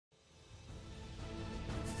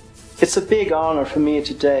It's a big honor for me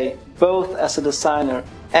today, both as a designer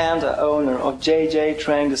and a owner of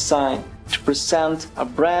TROENG Design, to present a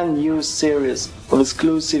brand new series of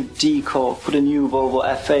exclusive decor for the new Volvo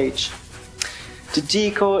FH. The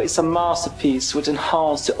decor is a masterpiece which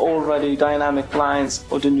enhances the already dynamic lines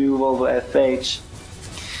of the new Volvo FH.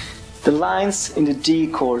 The lines in the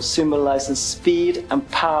decor symbolize speed and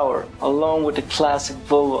power along with the classic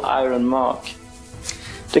Volvo iron mark.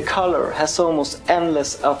 The color has almost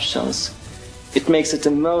endless options. It makes it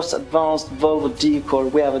the most advanced Volvo decor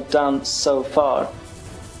we have done so far.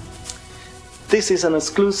 This is an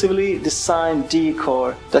exclusively designed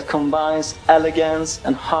decor that combines elegance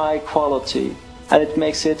and high quality, and it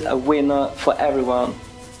makes it a winner for everyone.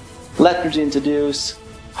 Let me introduce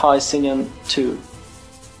hisingen 2.